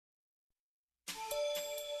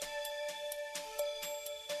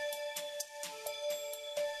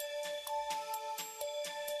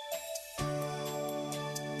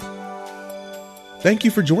Thank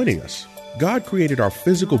you for joining us. God created our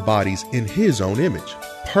physical bodies in His own image,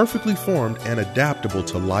 perfectly formed and adaptable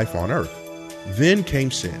to life on earth. Then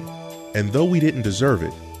came sin, and though we didn't deserve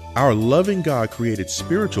it, our loving God created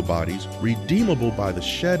spiritual bodies redeemable by the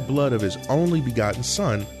shed blood of His only begotten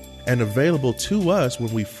Son and available to us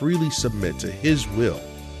when we freely submit to His will.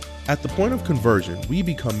 At the point of conversion, we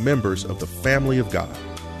become members of the family of God.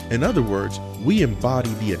 In other words, we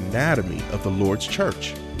embody the anatomy of the Lord's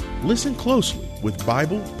church. Listen closely with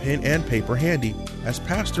Bible, pen, and paper handy as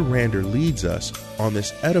Pastor Rander leads us on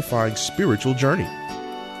this edifying spiritual journey.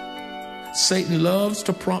 Satan loves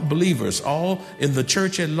to prompt believers all in the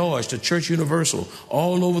church at large, the church universal,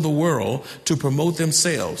 all over the world to promote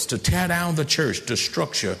themselves, to tear down the church, to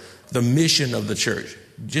structure the mission of the church.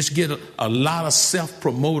 Just get a lot of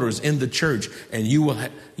self-promoters in the church and you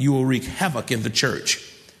will wreak havoc in the church.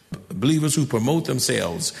 Believers who promote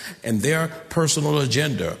themselves and their personal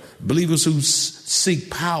agenda, believers who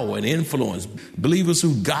seek power and influence, believers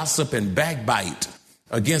who gossip and backbite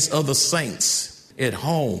against other saints at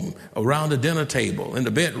home, around the dinner table, in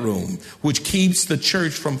the bedroom, which keeps the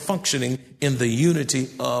church from functioning in the unity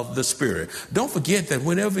of the Spirit. Don't forget that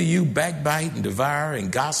whenever you backbite and devour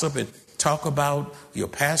and gossip and talk about your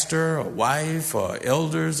pastor or wife or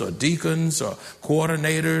elders or deacons or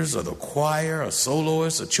coordinators or the choir or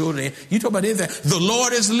soloists or children, you talk about anything, the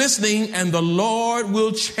Lord is listening and the Lord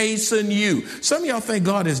will chasten you. Some of y'all think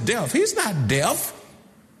God is deaf. He's not deaf.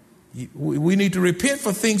 We need to repent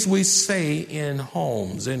for things we say in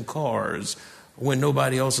homes, in cars, when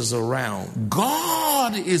nobody else is around.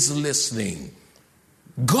 God is listening.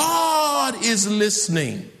 God is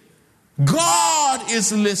listening. God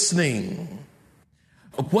is listening.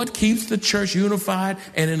 What keeps the church unified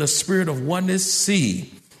and in a spirit of oneness?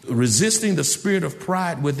 C, resisting the spirit of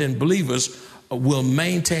pride within believers will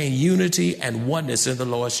maintain unity and oneness in the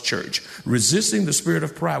Lord's church. Resisting the spirit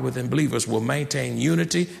of pride within believers will maintain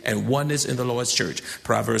unity and oneness in the Lord's church.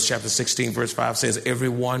 Proverbs chapter 16, verse 5 says,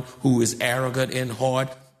 everyone who is arrogant in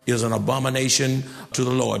heart is an abomination to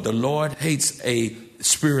the Lord. The Lord hates a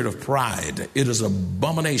spirit of pride. It is an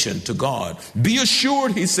abomination to God. Be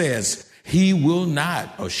assured, he says, he will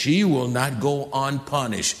not or she will not go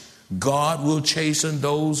unpunished. God will chasten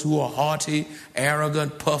those who are haughty,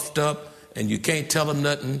 arrogant, puffed up, and you can't tell them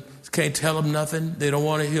nothing. Can't tell them nothing. They don't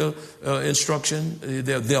want to hear instruction.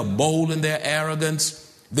 They're bold in their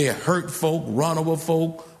arrogance. They're hurt folk, run over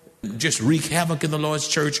folk, just wreak havoc in the Lord's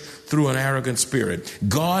church through an arrogant spirit.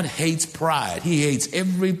 God hates pride. He hates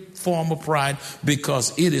every form of pride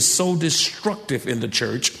because it is so destructive in the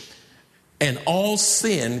church, and all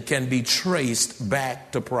sin can be traced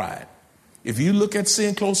back to pride. If you look at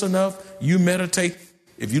sin close enough, you meditate,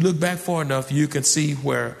 if you look back far enough, you can see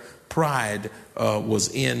where pride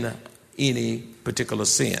was in any particular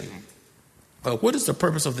sin. What is the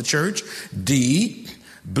purpose of the church? D,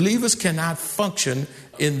 believers cannot function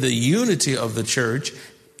in the unity of the church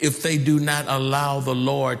if they do not allow the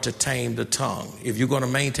Lord to tame the tongue. If you're going to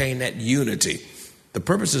maintain that unity, the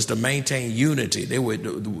purpose is to maintain unity.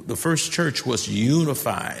 The first church was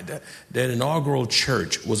unified. That inaugural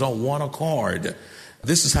church was on one accord.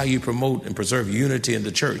 This is how you promote and preserve unity in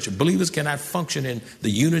the church. Believers cannot function in the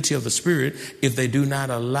unity of the Spirit if they do not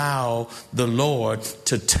allow the Lord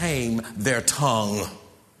to tame their tongue.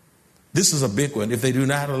 This is a big one. If they do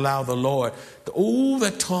not allow the Lord,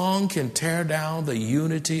 that tongue can tear down the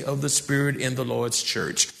unity of the Spirit in the Lord's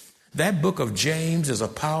church. That book of James is a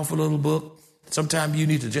powerful little book. Sometimes you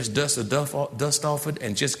need to just dust the dust off it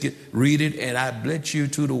and just read it. And I bet you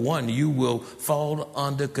 2-1, you will fall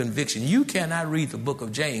under conviction. You cannot read the book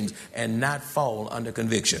of James and not fall under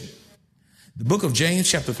conviction. The book of James,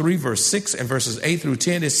 chapter 3, verse 6 and verses 8 through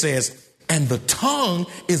 10, it says, and the tongue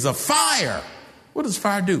is a fire. What does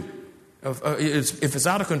fire do? If it's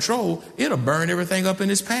out of control, it'll burn everything up in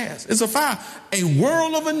its path. It's a fire, a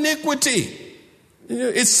whirl of iniquity.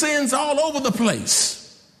 It sins all over the place.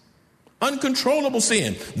 Uncontrollable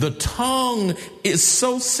sin. The tongue is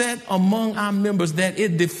so set among our members that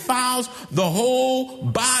it defiles the whole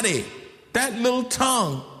body. That little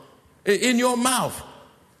tongue in your mouth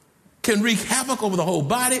can wreak havoc over the whole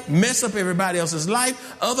body, mess up everybody else's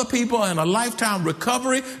life. Other people are in a lifetime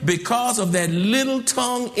recovery because of that little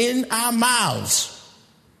tongue in our mouths.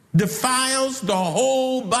 Defiles the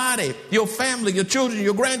whole body, your family, your children,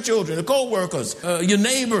 your grandchildren, the co-workers, your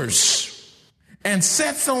neighbors. And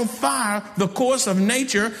sets on fire the course of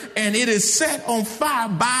nature, and it is set on fire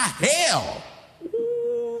by hell.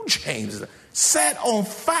 Ooh, James, set on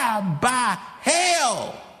fire by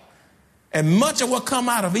hell. And much of what come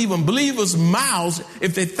out of even believers' mouths,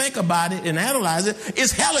 if they think about it and analyze it,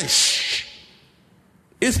 is hellish.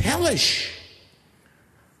 It's hellish.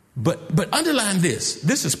 But underline this.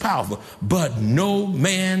 This is powerful. But no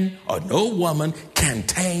man or no woman can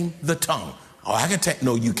tame the tongue. Oh, I can tame.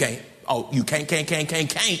 No, you can't. Oh, you can't.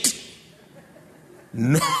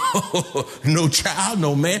 No child,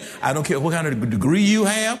 no man. I don't care what kind of degree you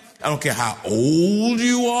have. I don't care how old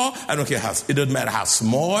you are. I don't care it doesn't matter how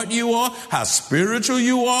smart you are, how spiritual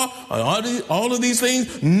you are, all of these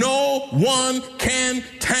things. No one can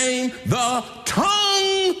tame the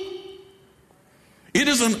tongue. It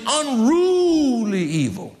is an unruly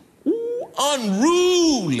evil. Ooh,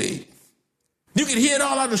 unruly. You can hear it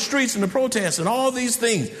all out the streets and the protests and all these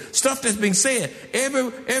things. Stuff that's being said.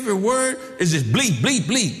 Every word is just bleep, bleep,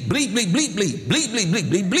 bleep, bleep, bleep, bleep, bleep, bleep, bleep, bleep,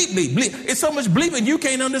 bleep, bleep, bleep, bleep. It's so much bleeping you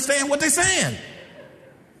can't understand what they're saying.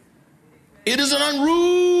 It is an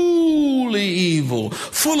unruly evil,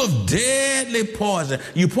 full of deadly poison.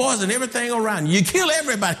 You poison everything around you. You kill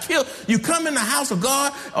everybody. You come in the house of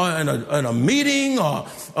God or in a meeting or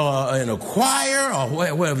in a choir or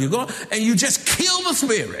wherever you go, and you just kill the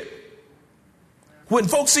spirit. When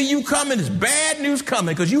folks see you coming, it's bad news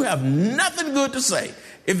coming because you have nothing good to say.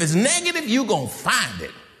 If it's negative, you're going to find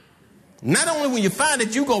it. Not only when you find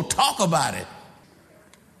it, you're going to talk about it.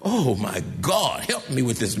 Oh, my God, help me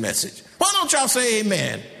with this message. Why don't y'all say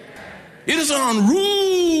amen? It is an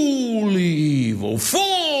unruly evil,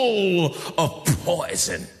 full of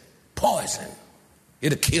poison. Poison.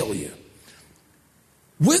 It'll kill you.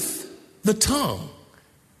 With the tongue,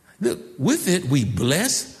 with it we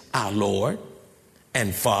bless our Lord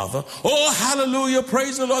and Father. Oh, hallelujah.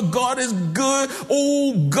 Praise the Lord. God is good.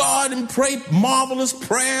 Oh, God, and pray marvelous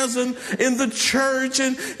prayers in the church.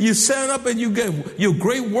 And you stand up and you get your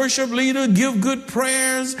great worship leader, give good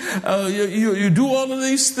prayers. You do all of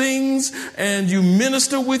these things and you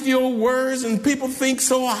minister with your words and people think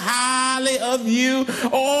so highly of you.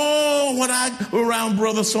 Oh, when I around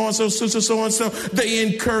brother so-and-so, sister so-and-so, they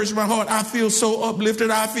encourage my heart. I feel so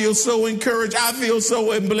uplifted. I feel so encouraged. I feel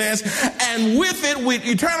so blessed. And with it,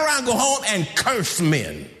 you turn around, go home, and curse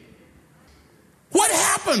men. What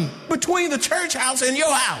happened between the church house and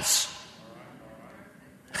your house?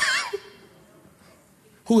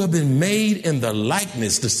 Who have been made in the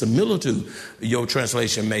likeness, the similitude, your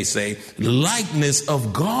translation may say, likeness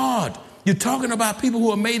of God. You're talking about people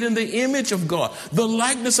who are made in the image of God, the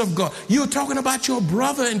likeness of God. You're talking about your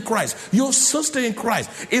brother in Christ, your sister in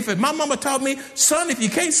Christ. If my mama taught me, son, if you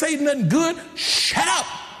can't say nothing good, shut up.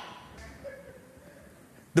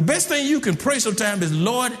 The best thing you can pray sometimes is,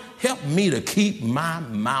 Lord, help me to keep my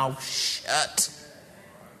mouth shut.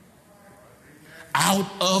 Out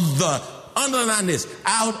of the, underline this,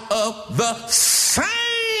 out of the same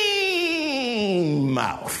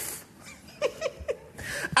mouth.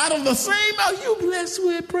 Out of the same mouth you blessed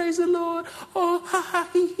with, praise the Lord. Oh, ha, ha,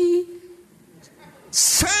 he, he.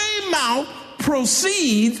 Same mouth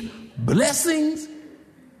proceeds blessings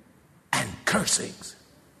and cursings.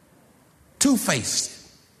 Two-faced.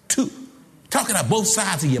 Talking out both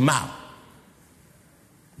sides of your mouth.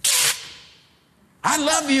 I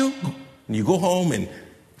love you. And you go home and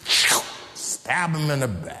stab him in the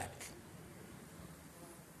back.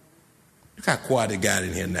 Look how quiet it got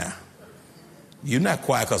in here now. You're not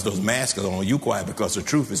quiet because those masks are on. You're quiet because the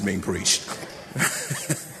truth is being preached.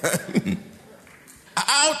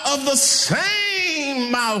 Out of the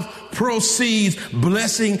same mouth proceeds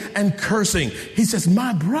blessing and cursing. He says,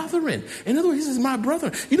 my brethren. In other words, he says, my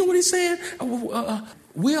brethren. You know what he's saying?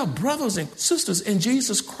 We are brothers and sisters in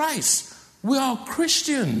Jesus Christ. We are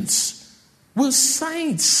Christians. We're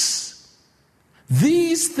saints.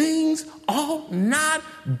 These things ought not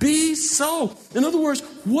be so. In other words,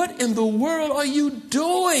 what in the world are you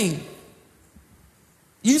doing?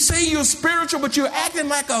 You say you're spiritual, but you're acting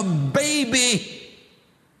like a baby.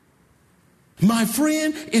 My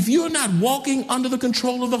friend, if you're not walking under the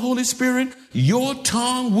control of the Holy Spirit, your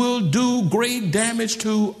tongue will do great damage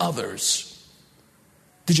to others.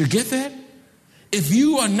 Did you get that? If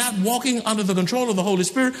you are not walking under the control of the Holy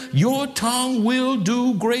Spirit, your tongue will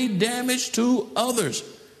do great damage to others.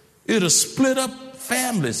 It'll split up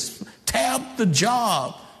families, tear up the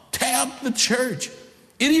job, tear up the church.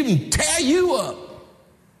 It even tear you up.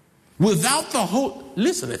 Without the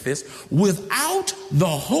without the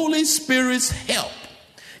Holy Spirit's help,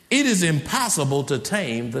 it is impossible to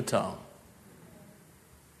tame the tongue.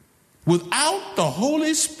 Without the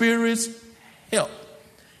Holy Spirit's help,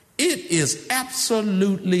 it is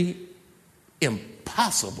absolutely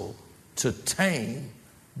impossible to tame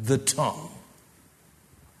the tongue.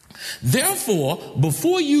 Therefore,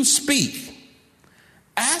 before you speak,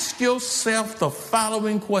 ask yourself the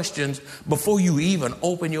following questions before you even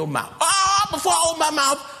open your mouth. Before I open my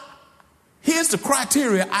mouth, Here's the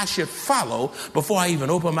criteria I should follow before I even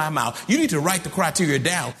open my mouth. You need to write the criteria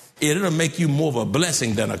down. It'll make you more of a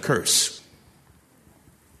blessing than a curse.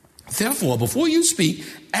 Therefore, before you speak,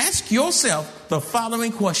 ask yourself the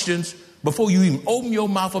following questions before you even open your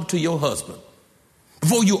mouth up to your husband,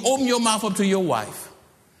 before you open your mouth up to your wife,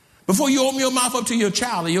 before you open your mouth up to your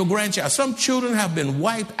child or your grandchild. Some children have been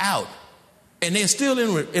wiped out, and they're still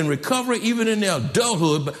in recovery, even in their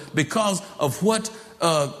adulthood, because of what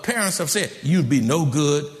parents have said. You'd be no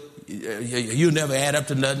good. You'll never add up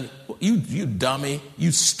to nothing. You dummy.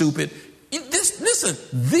 You stupid. Listen,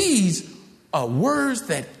 these are words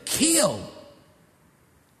that kill,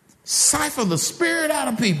 siphon the spirit out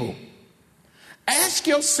of people. Ask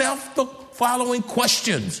yourself the following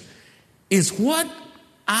questions. Is what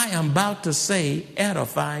I am about to say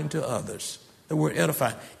edifying to others? The word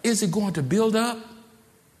edifying. Is it going to build up?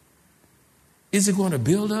 Is it going to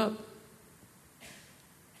build up?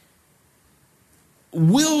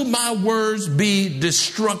 Will my words be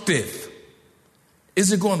destructive?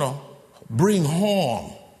 Is it going to bring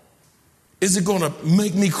harm? Is it going to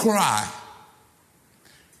make me cry?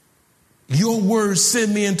 Your words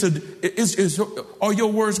send me into, are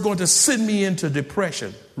your words going to send me into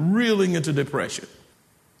depression, reeling into depression?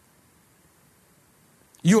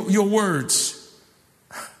 Your words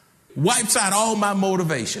wipes out all my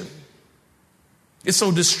motivation. It's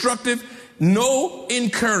so destructive. No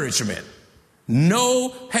encouragement.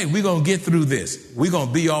 No, hey, we're going to get through this. We're going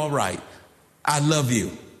to be all right. I love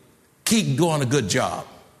you. Keep doing a good job.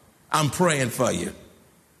 I'm praying for you.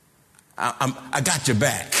 I got your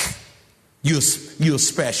back. You're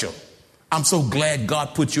special. I'm so glad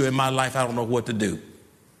God put you in my life. I don't know what to do.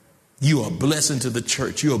 You are a blessing to the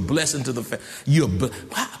church. You're a blessing to the family.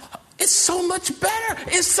 Wow, it's so much better.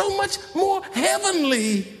 It's so much more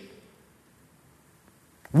heavenly.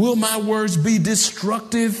 Will my words be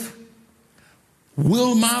destructive?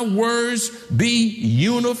 Will my words be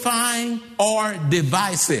unifying or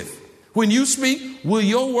divisive? When you speak, will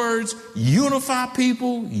your words unify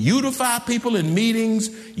people in meetings,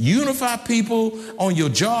 unify people on your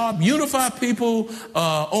job, unify people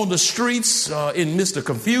on the streets in Mr.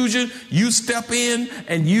 Confusion? You step in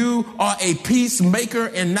and you are a peacemaker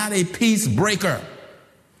and not a peace breaker.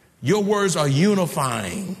 Your words are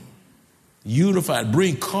unifying. Unified,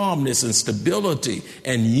 bring calmness and stability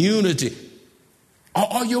and unity.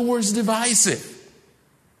 Are your words divisive?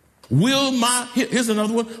 Here's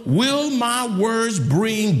another one. Will my words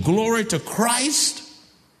bring glory to Christ,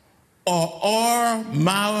 or are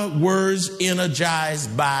my words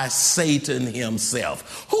energized by Satan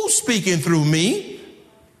himself? Who's speaking through me?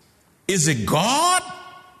 Is it God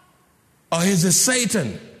or is it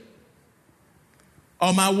Satan?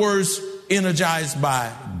 Are my words energized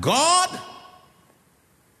by God,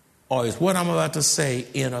 or is what I'm about to say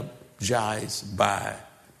energized by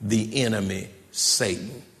the enemy,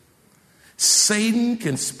 Satan? Satan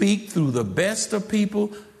can speak through the best of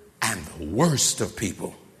people and the worst of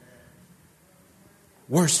people.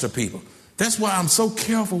 Worst of people. That's why I'm so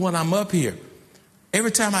careful when I'm up here. Every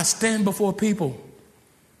time I stand before people,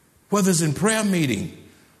 whether it's in prayer meeting,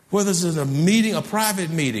 whether it's in a meeting, a private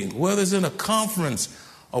meeting, whether it's in a conference,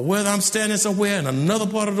 or whether I'm standing somewhere in another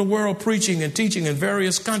part of the world preaching and teaching in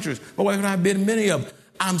various countries. My wife and I have been in many of them.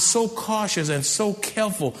 I'm so cautious and so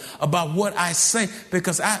careful about what I say,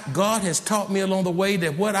 because God has taught me along the way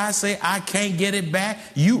that what I say, I can't get it back.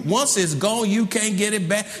 Once it's gone, you can't get it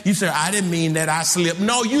back. You say, I didn't mean that, I slipped.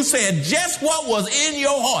 No, you said just what was in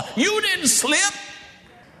your heart. You didn't slip.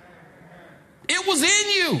 It was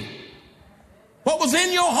in you. What was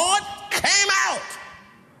in your heart came out.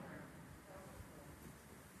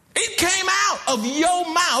 It came out of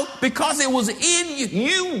your mouth because it was in you.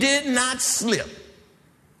 You did not slip.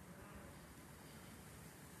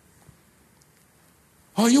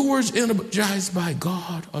 Are your words energized by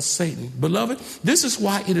God or Satan? Beloved, this is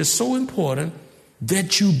why it is so important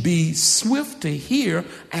that you be swift to hear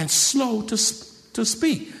and slow to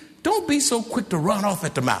speak. Don't be so quick to run off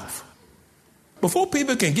at the mouth. Before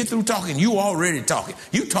people can get through talking, you already talking.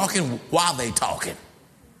 You talking while they talking.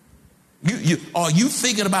 Are you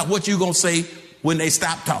thinking about what you're going to say when they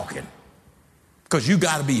stop talking? Because you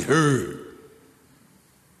got to be heard.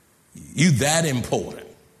 You that important.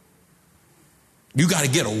 You got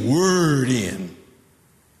to get a word in.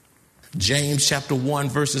 James chapter 1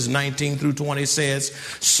 verses 19 through 20 says,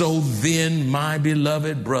 so then my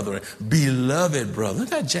beloved brethren, look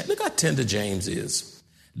how tender James is.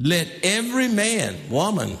 Let every man,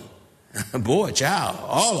 woman, boy, child,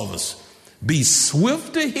 all of us be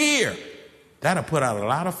swift to hear. That'll put out a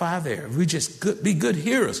lot of fire there. We just be good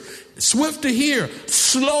hearers. Swift to hear,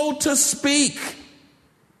 slow to speak.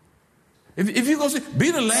 If you go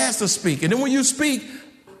be the last to speak. And then when you speak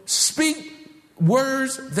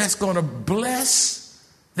words that's going to bless,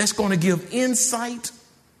 that's going to give insight,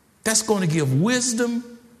 that's going to give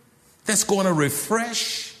wisdom, that's going to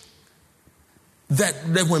refresh.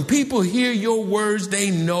 That when people hear your words,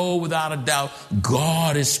 they know without a doubt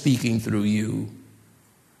God is speaking through you.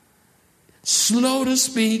 Slow to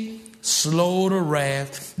speak, slow to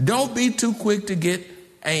wrath. Don't be too quick to get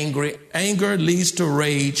angry. Anger leads to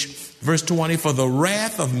rage. Verse 20, for the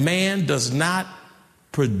wrath of man does not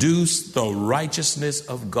produce the righteousness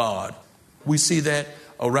of God. We see that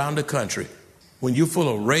around the country. When you're full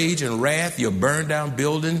of rage and wrath, you burn down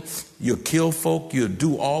buildings, you kill folk, you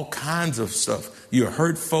do all kinds of stuff. You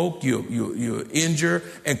hurt folk, you injure,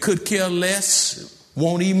 and could care less,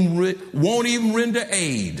 won't even render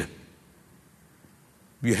aid.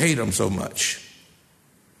 You hate them so much.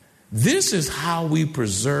 This is how we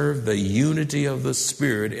preserve the unity of the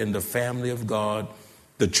Spirit in the family of God,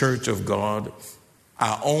 the church of God,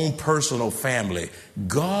 our own personal family.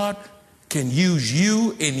 God can use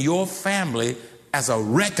you in your family as a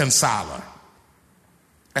reconciler.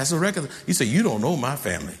 As a reconciler. You say, you don't know my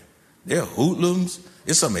family. They're hoodlums.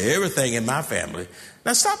 There's some of everything in my family.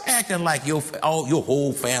 Now stop acting like your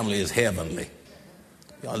whole family is heavenly.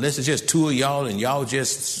 Y'all, this is just two of y'all and y'all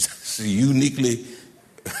just uniquely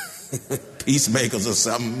peacemakers or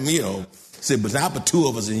something, you know. See, but now for two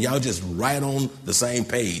of us and y'all just right on the same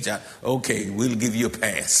page. Okay, we'll give you a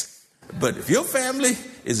pass. But if your family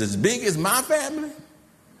is as big as my family,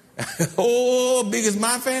 big as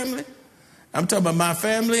my family, I'm talking about my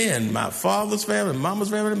family and my father's family, mama's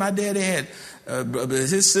family. My daddy had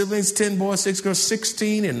his siblings, 10 boys, 6 girls,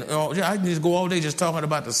 16. And I can just go all day just talking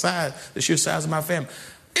about the sheer size of my family.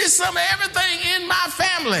 It's some of everything in my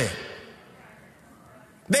family.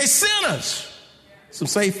 They're sinners. Some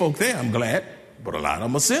saved folk there, I'm glad. But a lot of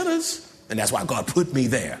them are sinners. And that's why God put me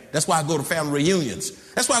there. That's why I go to family reunions.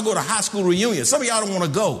 That's why I go to high school reunions. Some of y'all don't want to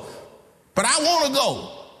go. But I want to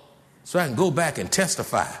go. So I can go back and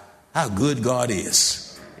testify how good God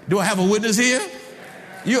is. Do I have a witness here?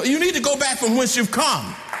 You need to go back from whence you've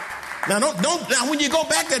come. Now, now when you go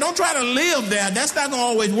back there, don't try to live there. That's not going to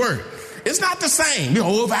always work. It's not the same.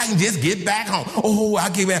 If I can just get back home.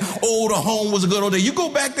 The home was a good old day. You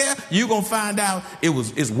go back there, you're going to find out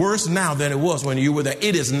it's worse now than it was when you were there.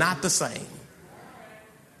 It is not the same.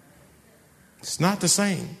 It's not the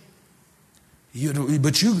same.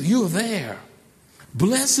 But you're there.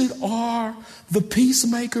 Blessed are the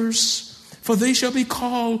peacemakers, for they shall be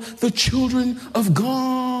called the children of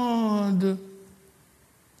God.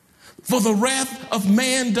 For the wrath of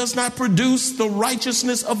man does not produce the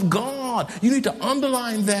righteousness of God. You need to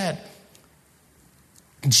underline that.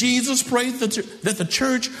 Jesus prayed that the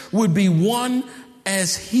church would be one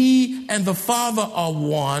as he and the Father are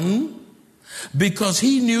one, because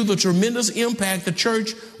he knew the tremendous impact the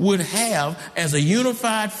church would have as a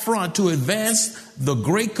unified front to advance the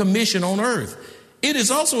Great Commission on earth. It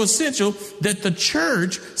is also essential that the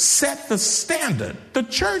church set the standard. The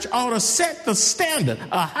church ought to set the standard,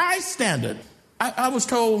 a high standard. I was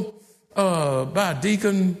told by a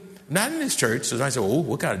deacon, not in this church, and I said,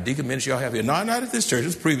 what kind of deacon ministry y'all have here? No, not at this church.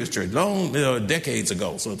 It's a previous church, long decades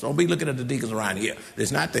ago. So don't be looking at the deacons around here.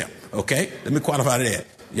 It's not them, okay? Let me qualify that.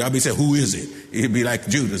 Y'all be saying, who is it? It'd be like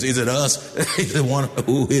Judas. Is it us? Is it one?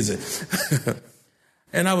 Who is it?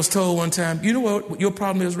 And I was told one time, you know what your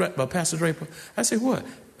problem is, Pastor Draper? I said, what?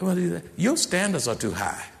 Well, your standards are too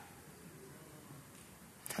high.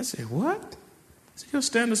 I said, what? I said, your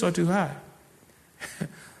standards are too high.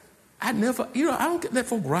 I don't let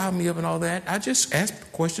folk rile me up and all that. I just ask a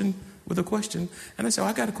question with a question. And I said,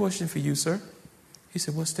 I got a question for you, sir. He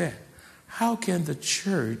said, what's that? How can the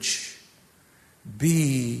church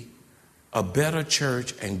be a better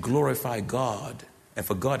church and glorify God, and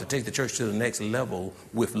for God to take the church to the next level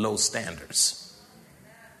with low standards?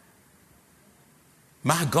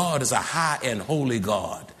 My God is a high and holy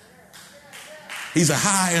God. He's a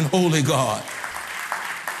high and holy God.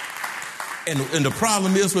 And the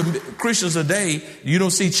problem is with Christians today, you don't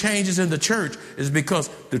see changes in the church, is because,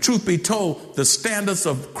 the truth be told, the standards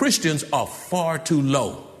of Christians are far too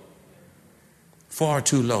low. Far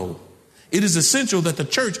too low. It is essential that the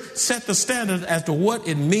church set the standard as to what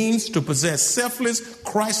it means to possess selfless,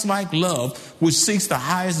 Christ-like love, which seeks the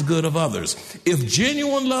highest good of others. If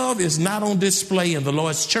genuine love is not on display in the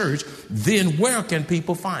Lord's church, then where can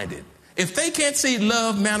people find it? If they can't see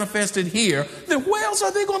love manifested here, then where else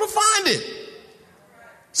are they going to find it?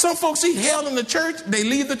 Some folks see hell in the church, they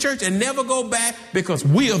leave the church and never go back because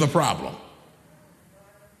we are the problem.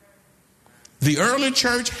 The early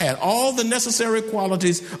church had all the necessary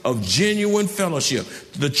qualities of genuine fellowship.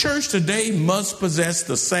 The church today must possess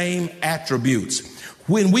the same attributes.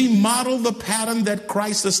 When we model the pattern that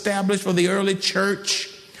Christ established for the early church,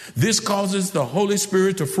 this causes the Holy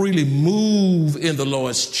Spirit to freely move in the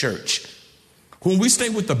Lord's church. When we stay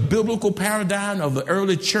with the biblical paradigm of the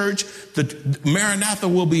early church, the Maranatha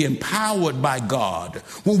will be empowered by God.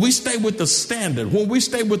 When we stay with the standard, when we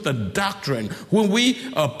stay with the doctrine, when we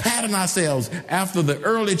pattern ourselves after the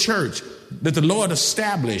early church that the Lord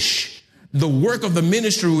established, the work of the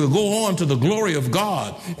ministry will go on to the glory of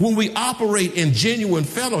God. When we operate in genuine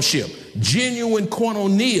fellowship, genuine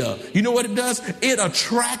koinonia, you know what it does? It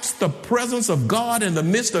attracts the presence of God in the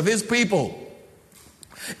midst of his people.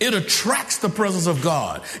 It attracts the presence of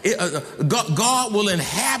God. God will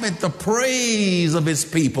inhabit the praise of his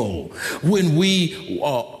people when we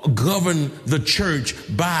govern the church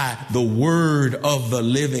by the word of the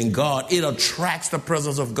living God. It attracts the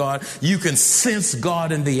presence of God. You can sense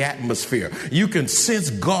God in the atmosphere. You can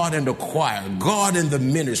sense God in the choir, God in the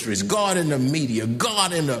ministries, God in the media,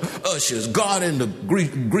 God in the ushers, God in the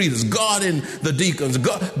greeters, God in the deacons,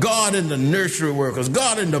 God in the nursery workers,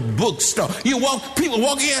 God in the bookstore. People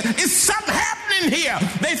walk in, it's something happening here.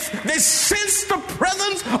 They sense the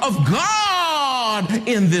presence of God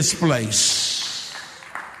in this place.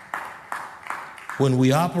 When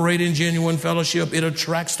we operate in genuine fellowship, it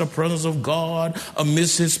attracts the presence of God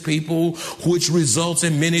amidst his people, which results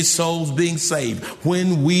in many souls being saved.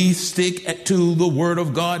 When we stick to the word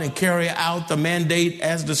of God and carry out the mandate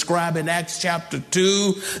as described in Acts chapter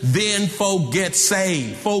 2, then folk get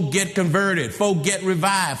saved, folk get converted, folk get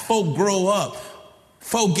revived, folk grow up.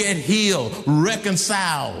 Folk get healed,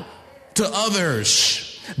 reconciled to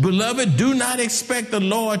others. Beloved, do not expect the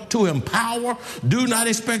Lord to empower. Do not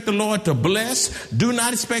expect the Lord to bless. Do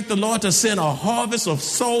not expect the Lord to send a harvest of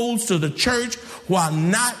souls to the church while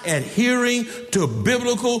not adhering to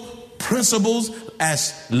biblical principles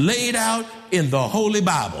as laid out in the Holy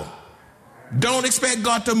Bible. Don't expect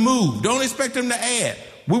God to move. Don't expect him to add.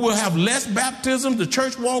 We will have less baptism. The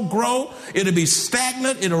church won't grow. It'll be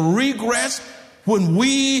stagnant. It'll regress. When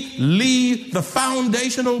we leave the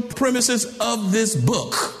foundational premises of this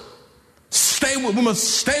book, we must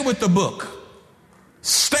stay with the book.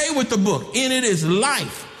 Stay with the book. In it is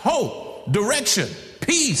life, hope, direction,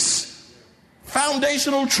 peace,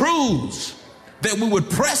 foundational truths that we would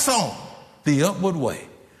press on the upward way.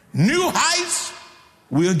 New heights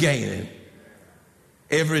we're gaining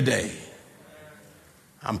every day.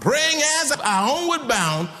 I'm praying as I onward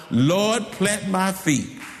bound, Lord, plant my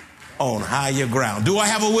feet on higher ground. Do I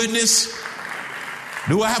have a witness?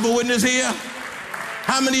 Do I have a witness here?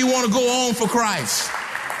 How many of you want to go on for Christ?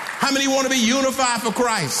 How many of you want to be unified for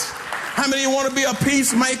Christ? How many of you want to be a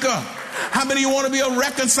peacemaker? How many of you want to be a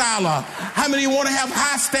reconciler? How many of you want to have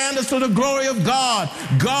high standards to the glory of God?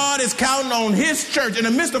 God is counting on his church in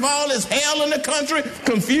the midst of all this hell in the country,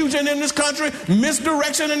 confusion in this country,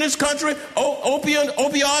 misdirection in this country,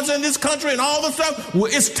 opioids in this country and all the stuff.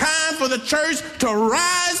 Well, it's time for the church to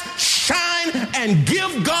rise, shine, and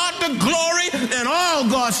give God the glory. And all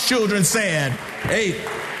God's children said, hey,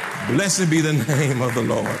 blessed be the name of the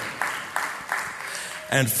Lord.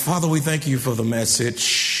 And Father, we thank you for the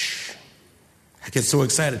message. I get so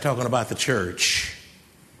excited talking about the church.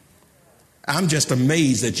 I'm just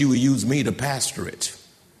amazed that you would use me to pastor it.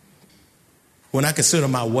 When I consider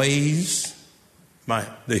my ways,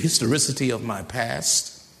 the historicity of my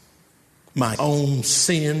past, my own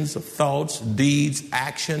sins of thoughts, deeds,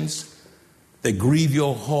 actions that grieve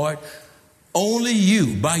your heart, only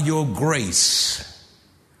you, by your grace,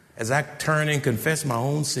 as I turn and confess my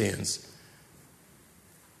own sins,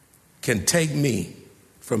 can take me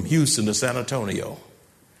from Houston to San Antonio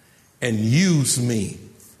and use me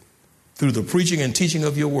through the preaching and teaching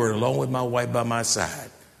of your word, along with my wife by my side,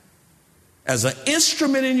 as an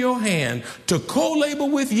instrument in your hand to co-labor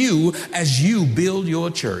with you as you build your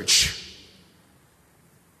church.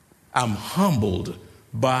 I'm humbled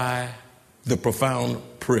by the profound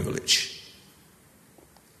privilege.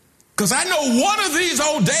 Because I know one of these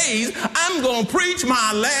old days I'm going to preach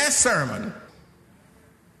my last sermon.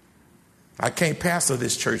 I can't pastor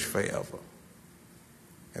this church forever.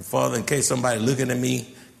 And Father, in case somebody looking at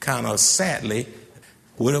me kind of sadly,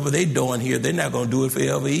 whatever they're doing here, they're not going to do it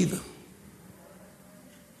forever either.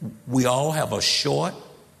 We all have a short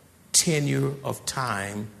tenure of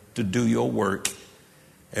time to do your work.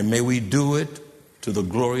 And may we do it to the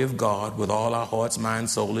glory of God with all our hearts, mind,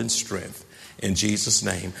 soul, and strength. In Jesus'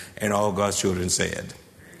 name. And all God's children said,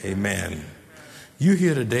 amen. You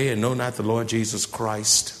here today and know not the Lord Jesus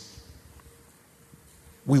Christ.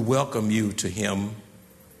 We welcome you to him.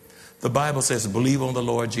 The Bible says, believe on the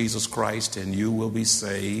Lord Jesus Christ and you will be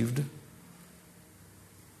saved.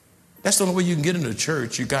 That's the only way you can get into the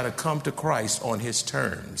church. You got to come to Christ on his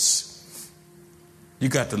terms. You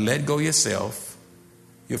got to let go yourself.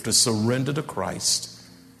 You have to surrender to Christ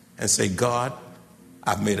and say, God,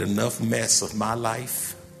 I've made enough mess of my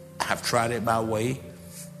life. I've tried it my way.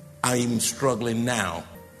 I'm even struggling now.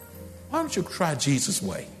 Why don't you try Jesus'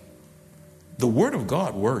 way? The Word of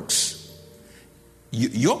God works.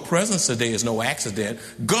 Your presence today is no accident.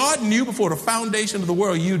 God knew before the foundation of the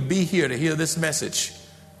world you'd be here to hear this message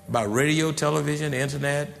about radio, television,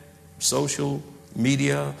 internet, social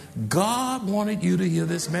media. God wanted you to hear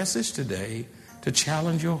this message today to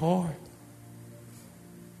challenge your heart.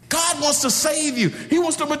 God wants to save you. He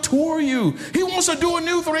wants to mature you. He wants to do a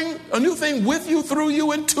new thing with you, through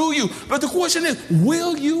you, and to you. But the question is,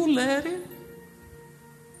 will you let him?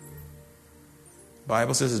 The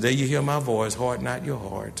Bible says, the day you hear my voice, harden not your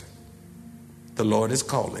heart. The Lord is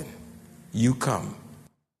calling. You come.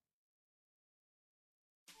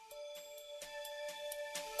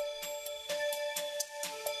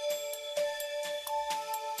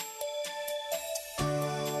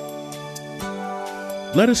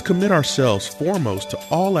 Let us commit ourselves foremost to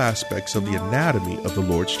all aspects of the anatomy of the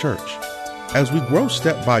Lord's church. As we grow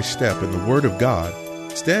step by step in the Word of God,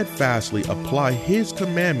 steadfastly apply His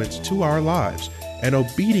commandments to our lives, and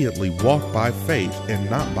obediently walk by faith and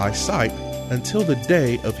not by sight until the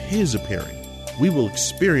day of His appearing, we will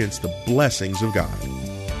experience the blessings of God.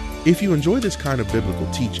 If you enjoy this kind of biblical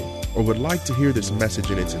teaching or would like to hear this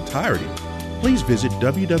message in its entirety, please visit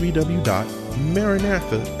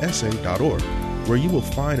www.maranathasa.org, where you will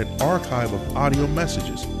find an archive of audio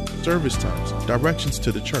messages, service times, directions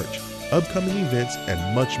to the church, upcoming events, and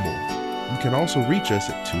much more. You can also reach us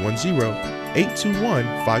at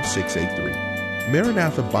 210-821-5683.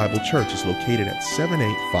 Maranatha Bible Church is located at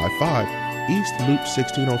 7855 East Loop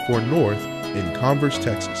 1604 North in Converse,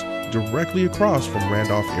 Texas, directly across from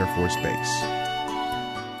Randolph Air Force Base.